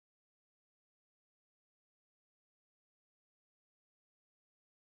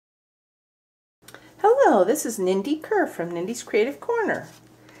Hello, this is Nindy Kerr from Nindy's Creative Corner.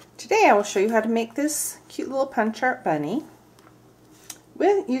 Today I will show you how to make this cute little punch art bunny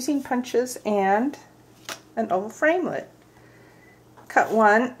with using punches and an oval framelit. Punch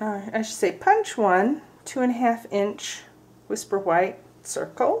one 2.5 inch Whisper White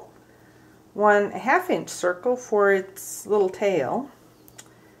circle, 1.5 inch circle for its little tail,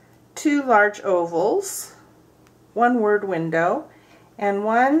 2 large ovals, 1 word window, and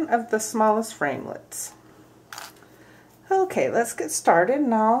 1 of the smallest framelits. Okay, let's get started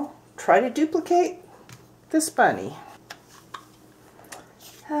and I'll try to duplicate this bunny.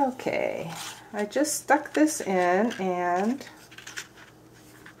 Okay, I just stuck this in and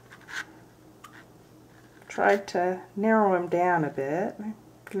tried to narrow him down a bit. I'm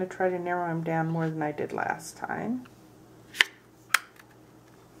going to try to narrow him down more than I did last time.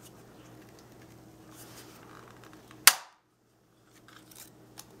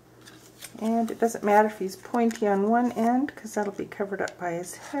 And it doesn't matter if he's pointy on one end because that'll be covered up by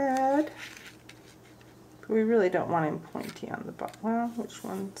his head. But we really don't want him pointy on the bottom. Well, which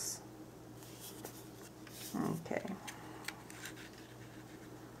ones? Okay.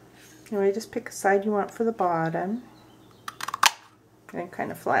 Anyway, just pick a side you want for the bottom and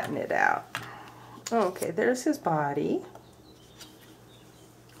kind of flatten it out. Okay, there's his body.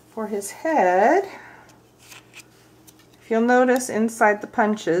 For his head, you'll notice inside the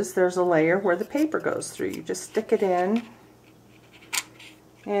punches there's a layer where the paper goes through. You just stick it in,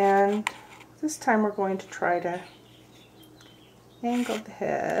 and this time we're going to try to angle the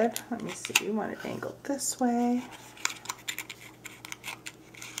head. Let me see, we want it angled this way.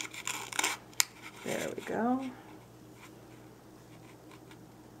 There we go.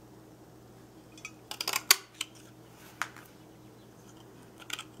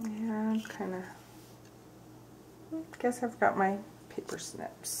 And kind of, I guess I've got my paper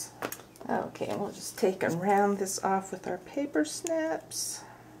snips. Okay, and we'll just take and round this off with our paper snips.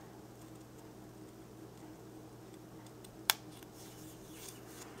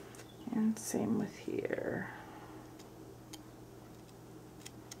 And same with here.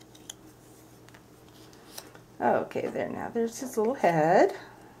 Okay, there, now there's his little head.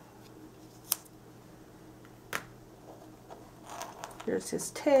 Here's his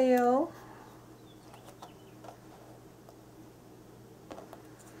tail.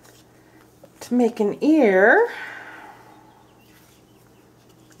 To make an ear,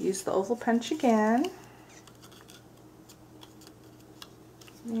 use the oval punch again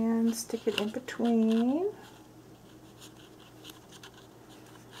and stick it in between,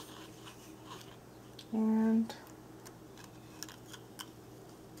 and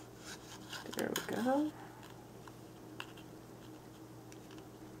there we go.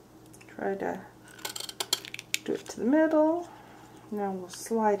 Try to do it to the middle. Now we'll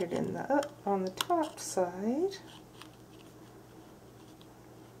slide it in the on the top side.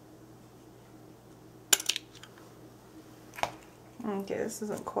 Okay, this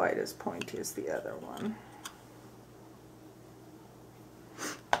isn't quite as pointy as the other one.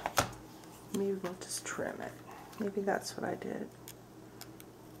 Maybe we'll just trim it. Maybe that's what I did.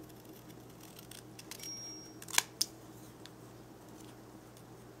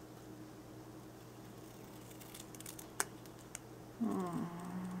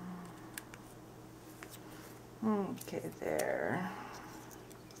 Okay, there.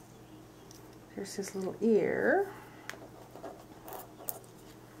 There's his little ear.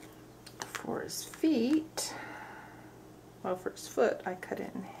 For his feet, well, for his foot, I cut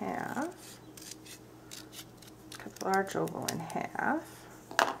it in half. Cut the large oval in half.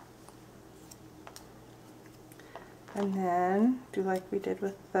 And then do like we did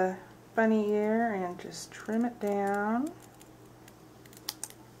with the bunny ear and just trim it down.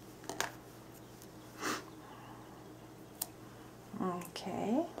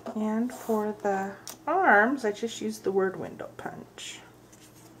 Okay, and for the arms, I just used the word window punch.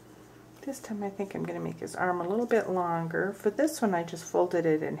 This time I think I'm going to make his arm a little bit longer. For this one I just folded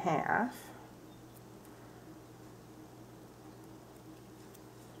it in half.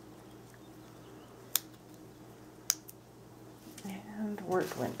 And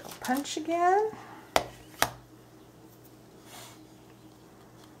word window punch again.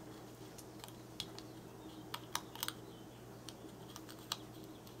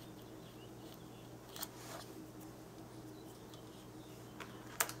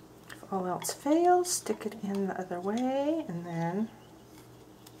 All else fails, stick it in the other way and then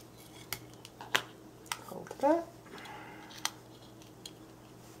fold it up.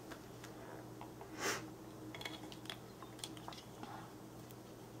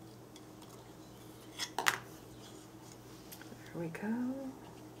 There we go.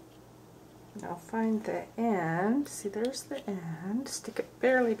 Now find the end. See, there's the end. Stick it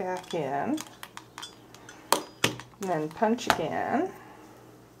barely back in. And then punch again.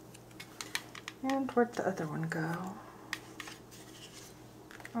 And where'd the other one go?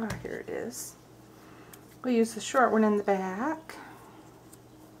 Oh, here it is. We'll use the short one in the back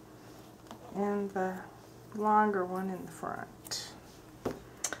and the longer one in the front.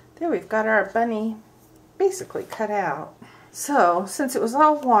 There, we've got our bunny basically cut out. So, since it was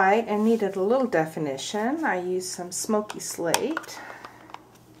all white and needed a little definition, I used some Smoky Slate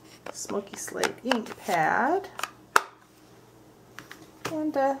ink pad,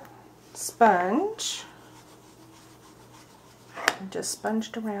 and a sponge, and just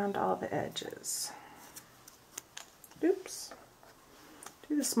sponged around all the edges. Oops.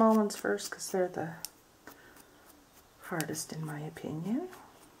 Do the small ones first because they're the hardest in my opinion.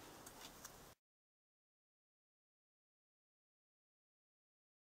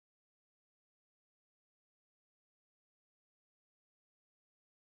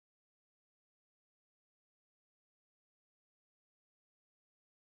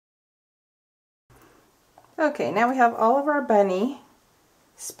 Okay, now we have all of our bunny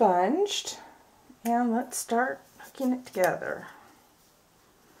sponged, and let's start hooking it together.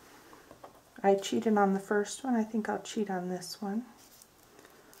 I cheated on the first one. I think I'll cheat on this one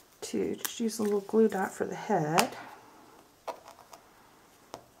too. Just use a little glue dot for the head.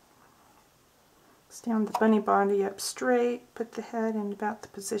 Stand the bunny body up straight. Put the head in about the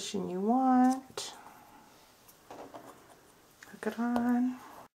position you want. Hook it on.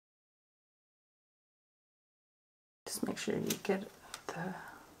 Just make sure you get the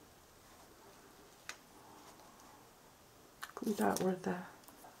glue dot where the...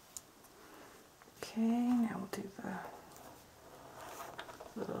 Okay, now we'll do the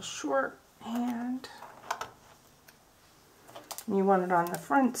little short hand. And you want it on the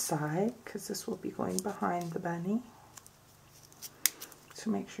front side because this will be going behind the bunny. So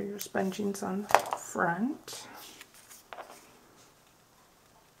make sure your sponging's on the front.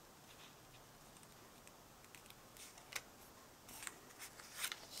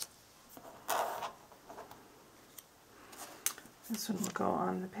 This one will go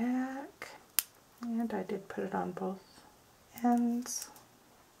on the back, and I did put it on both ends.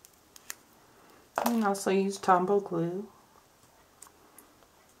 And also use Tombow glue.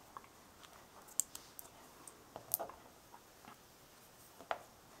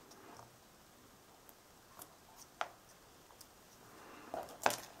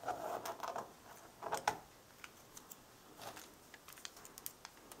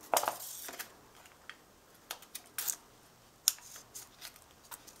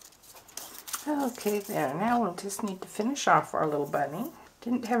 Okay, there. Now we'll just need to finish off our little bunny.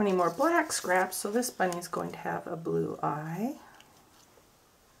 Didn't have any more black scraps, so this bunny is going to have a blue eye.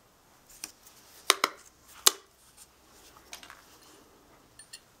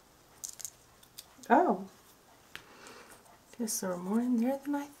 Oh, guess there were more in there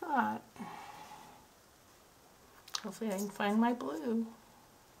than I thought. Hopefully I can find my blue.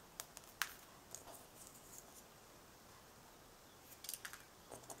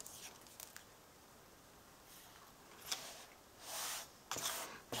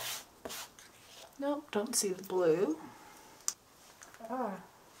 Nope, don't see the blue. Ah,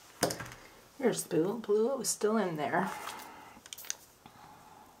 here's the blue. It was still in there.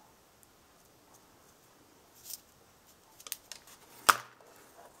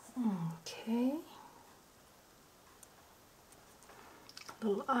 Okay.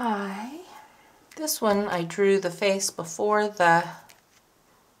 Little eye. This one I drew the face before the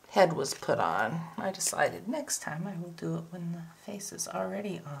head was put on. I decided next time I will do it when the face is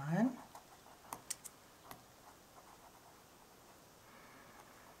already on.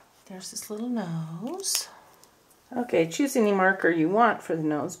 There's this little nose. Okay, choose any marker you want for the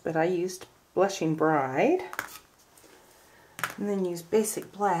nose, but I used Blushing Bride. And then use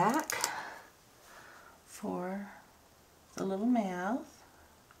Basic Black for the little mouth.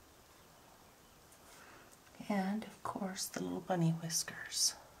 And, of course, the little bunny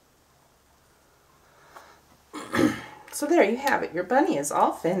whiskers. So there you have it. Your bunny is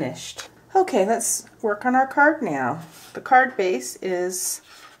all finished. Okay, let's work on our card now. The card base is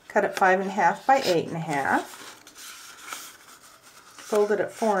cut at 5.5 by 8.5. Folded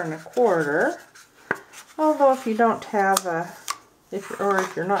at 4 1/4. Although if you don't have a, if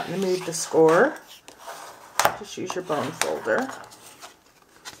you're not in the mood to score, just use your bone folder.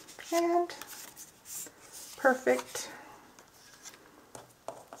 And perfect.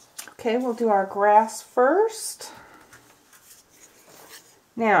 Okay, we'll do our grass first.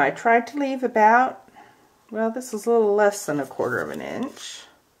 Now I tried to leave about, well, this is a little less than 1/4 inch.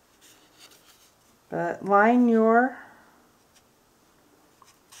 But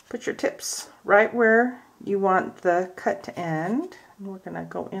put your tips right where you want the cut to end. And we're going to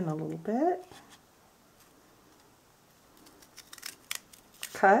go in a little bit.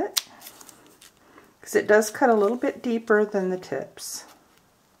 Cut. Because it does cut a little bit deeper than the tips.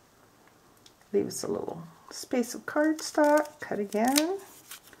 Leave us a little space of cardstock. Cut again.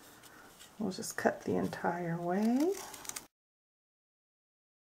 We'll just cut the entire way.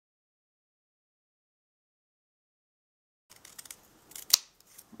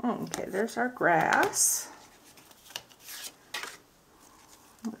 Okay, there's our grass.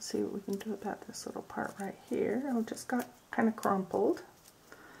 Let's see what we can do about this little part right here. Oh, it just got kind of crumpled.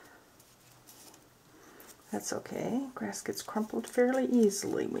 That's okay. Grass gets crumpled fairly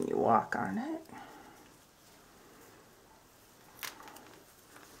easily when you walk on it.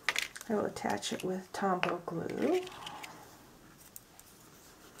 I will attach it with Tombow glue.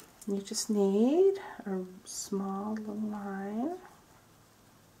 You just need a small little line.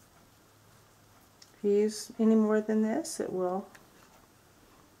 If you use any more than this, it will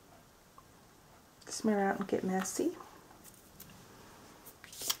smear out and get messy.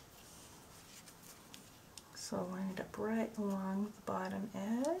 So line it up right along the bottom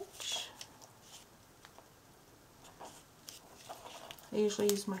edge. I usually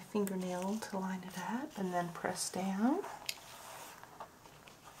use my fingernail to line it up and then press down.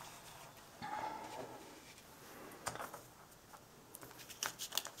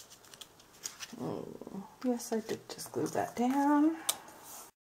 Yes, I did just glue that down.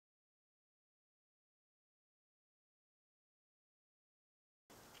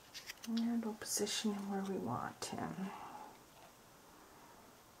 And we'll position him where we want him.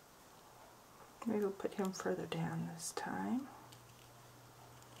 Maybe we'll put him further down this time.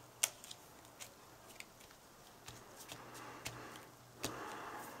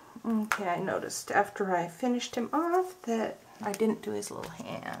 Okay, I noticed after I finished him off that I didn't do his little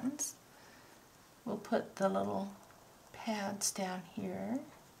hands. We'll put the little pads down here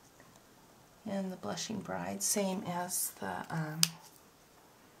in the Blushing Bride, same as the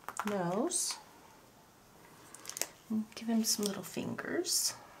nose. And give him some little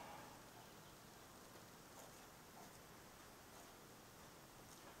fingers.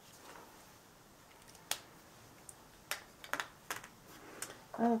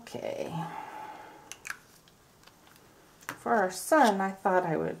 Okay. For our son, I thought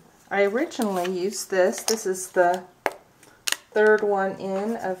I originally used this. This is the third one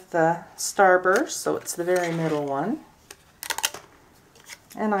in of the Starburst, so it's the very middle one.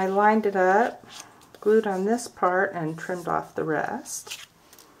 And I lined it up, glued on this part, and trimmed off the rest.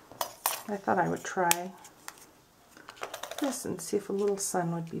 I thought I would try this and see if a little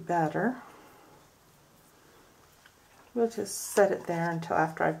sun would be better. We'll just set it there until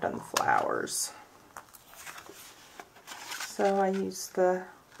after I've done the flowers. So I used the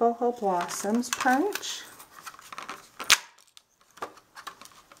Boho Blossoms punch.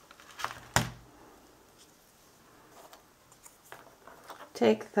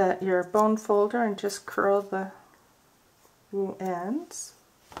 Take your bone folder and just curl the ends.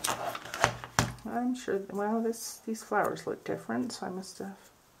 I'm sure, well, these flowers look different, so I must have,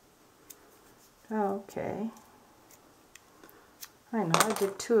 oh, okay. I know, I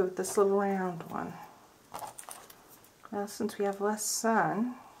did two of this little round one. Now, since we have less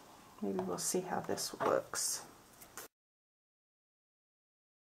sun, maybe we'll see how this looks.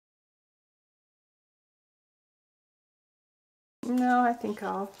 No, I think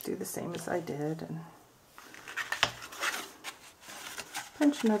I'll do the same as I did and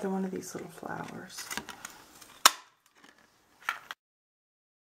punch another one of these little flowers.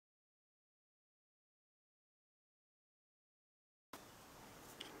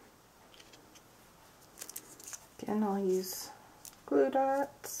 Again, I'll use glue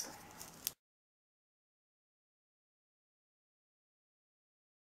dots.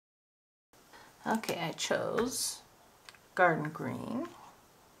 Okay, I chose Garden Green.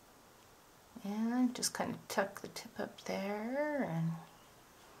 And just kind of tuck the tip up there and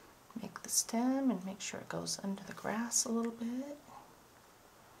make the stem and make sure it goes under the grass a little bit.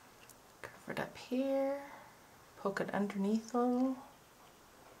 Curve it up here, poke it underneath a little.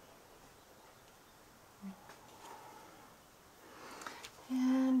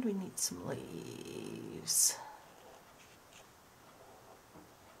 And we need some leaves.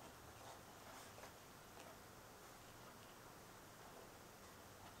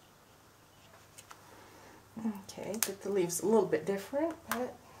 Okay, get the leaves a little bit different,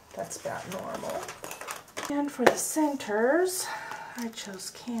 but that's about normal. And for the centers, I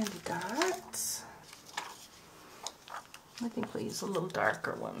chose candy dots. I think we'll use a little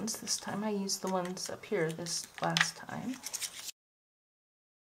darker ones this time. I used the ones up here this last time.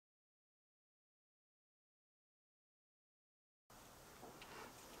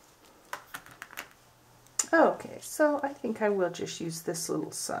 Okay, so I think I will just use this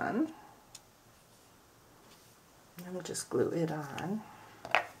little sun. And we'll just glue it on.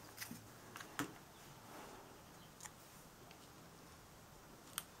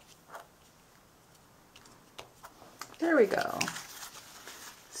 There we go.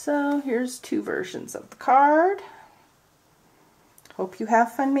 So here's two versions of the card. Hope you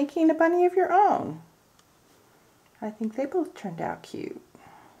have fun making a bunny of your own. I think they both turned out cute.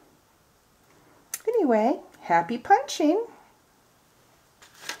 Anyway, happy punching!